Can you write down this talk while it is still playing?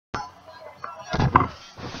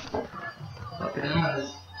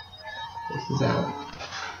Is out.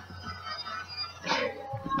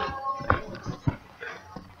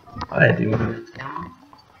 I do.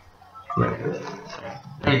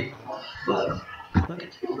 Hey, look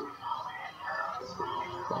at you.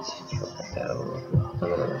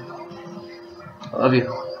 I love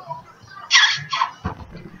you.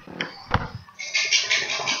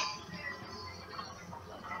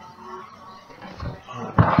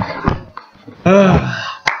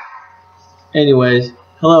 Anyways,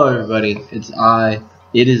 hello everybody.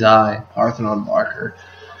 It is I, Parthenon Barker,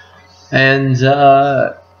 and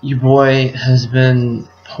your boy has been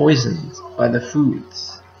poisoned by the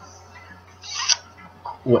foods.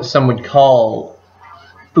 What some would call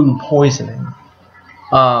food poisoning.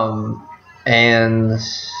 And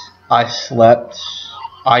I slept.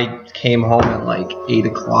 I came home at like 8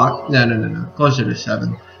 o'clock. No, closer to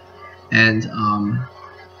 7. And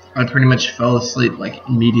I pretty much fell asleep like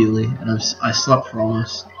immediately, and I slept for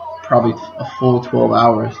almost probably a full 12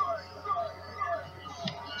 hours.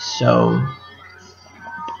 So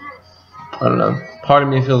I don't know. Part of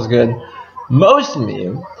me feels good. Most of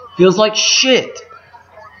me feels like shit.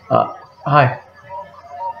 Hi.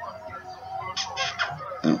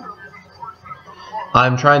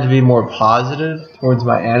 I'm trying to be more positive towards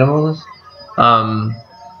my animals.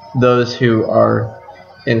 Those who are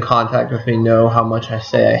in contact with me know how much I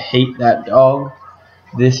say I hate that dog.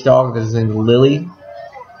 This dog is named Lily,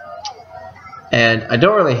 and I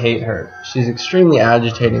don't really hate her. She's extremely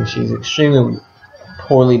agitating. She's extremely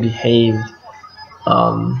poorly behaved,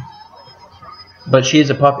 but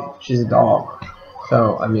she's a puppy. She's a dog.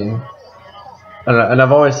 So I mean, I don't know. And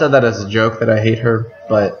I've always said that as a joke that I hate her,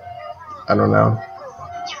 but I don't know.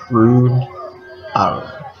 It's rude. I don't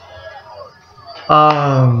know.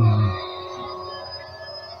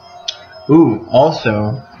 Ooh,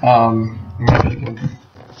 also, I'm not just gonna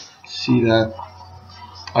see that.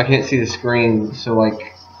 I can't see the screen, so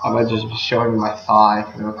like, I might just be showing my thigh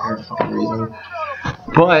for no apparent fucking reason.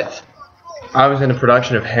 But I was in a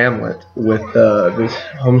production of Hamlet with this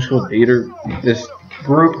homeschool theater, this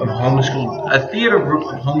group of a theater group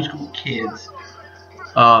of homeschool kids.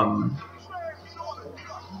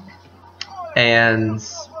 And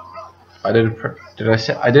I did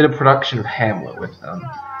a production of Hamlet with them.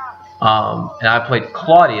 And I played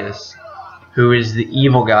Claudius, who is the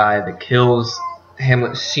evil guy that kills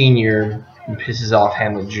Hamlet Sr. and pisses off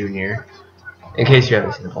Hamlet Jr. In case you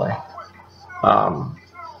haven't seen the play.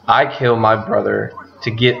 I kill my brother to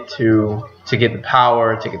get the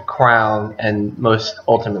power, to get the crown, and most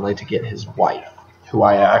ultimately to get his wife, who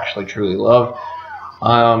I actually truly love.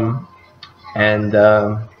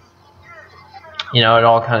 You know, it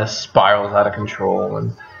all kind of spirals out of control,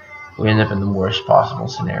 and we end up in the worst possible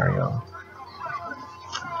scenario.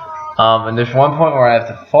 And there's one point where I have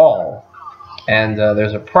to fall, and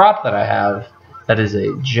there's a prop that I have that is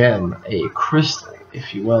a gem, a crystal,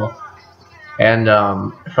 if you will. And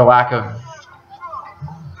for lack of,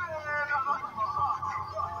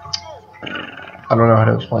 I don't know how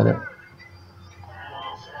to explain it.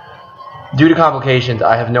 Due to complications,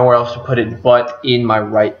 I have nowhere else to put it but in my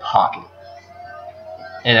right pocket.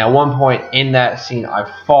 And at one point in that scene, I have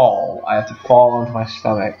to fall onto my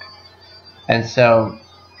stomach. And so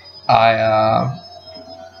I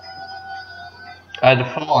had to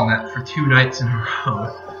fall on that for 2 nights in a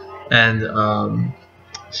row. And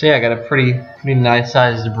so yeah, I got a pretty nice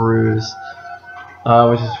sized bruise,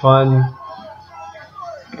 which is fun.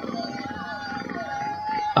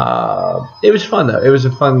 It was fun though. It was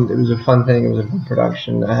a fun thing. It was a fun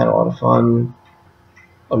production. I had a lot of fun.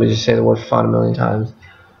 Let me just say the word fun a million times.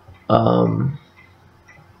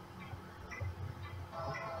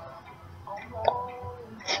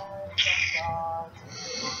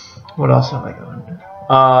 What else have I done?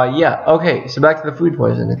 Yeah, okay, so back to the food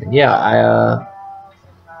poisoning thing. Yeah,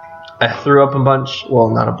 I threw up a bunch. Well,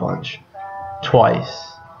 not a bunch.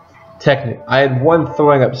 Twice. Technically, I had one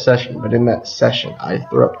throwing up session, but in that session, I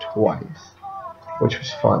threw up twice, which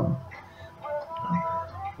was fun.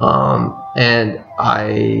 And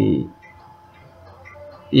I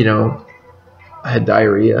had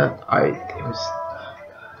diarrhea. I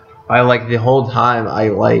like the whole time I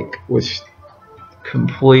was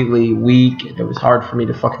completely weak, and it was hard for me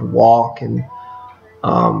to fucking walk and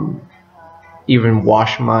even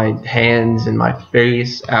wash my hands and my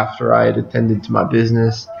face after I had attended to my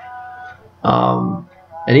business.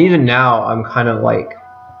 And even now I'm kind of like,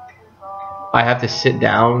 I have to sit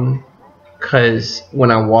down because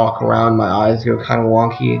when I walk around my eyes go kind of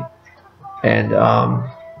wonky. And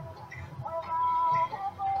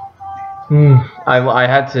I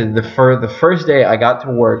had to, the first day I got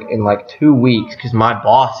to work in like 2 weeks because my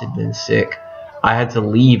boss had been sick. I had to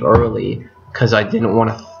leave early because I didn't want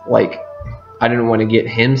to I didn't want to get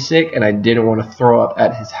him sick, and I didn't want to throw up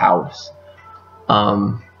at his house.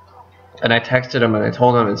 And I texted him and I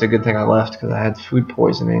told him it's a good thing I left because I had food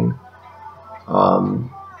poisoning.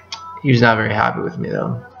 He was not very happy with me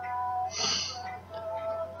though,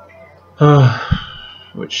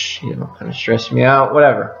 which kind of stressed me out.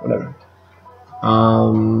 Whatever.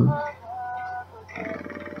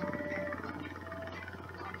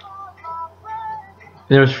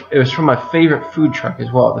 It was from my favorite food truck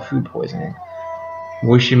as well, the food poisoning.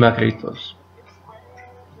 Mushi Makritos.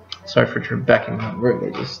 Sorry for Trebecking.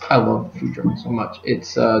 I love the food truck so much.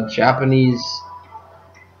 It's Japanese.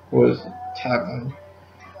 What is it? Tagline?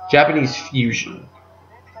 Japanese fusion,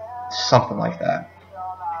 something like that.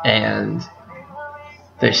 And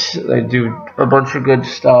they do a bunch of good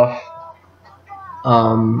stuff.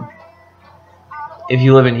 If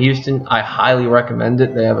you live in Houston, I highly recommend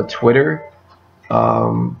it. They have a Twitter.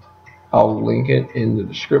 I'll link it in the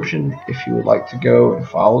description if you would like to go and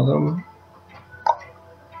follow them.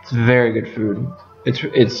 It's very good food.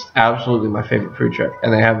 It's absolutely my favorite food truck.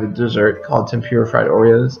 And they have a dessert called tempura fried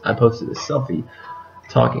Oreos. I posted a selfie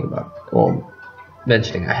talking about,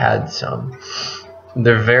 mentioning I had some.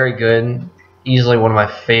 They're very good. Easily one of my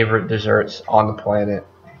favorite desserts on the planet.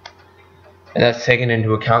 And that's taken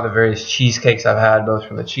into account the various cheesecakes I've had, both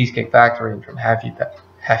from the Cheesecake Factory and from Happy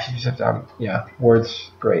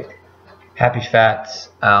words great. Happy Fats.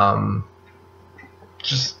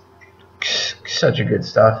 Just such a good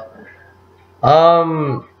stuff.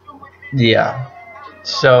 Yeah.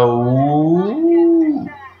 So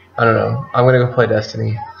I don't know. I'm gonna go play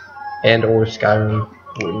Destiny and or Skyrim,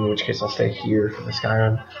 in which case I'll stay here for the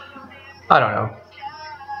Skyrim. I don't know.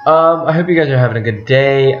 I hope you guys are having a good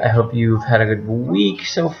day. I hope you've had a good week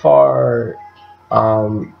so far.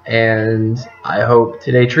 And I hope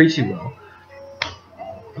today treats you well.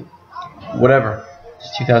 Whatever.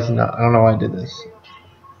 It's 2009. I don't know why I did this.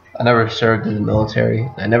 I never served in the military.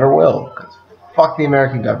 I never will. 'Cause fuck the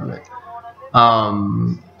American government.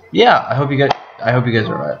 Yeah. I hope you guys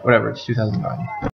are alright. Whatever. It's 2009.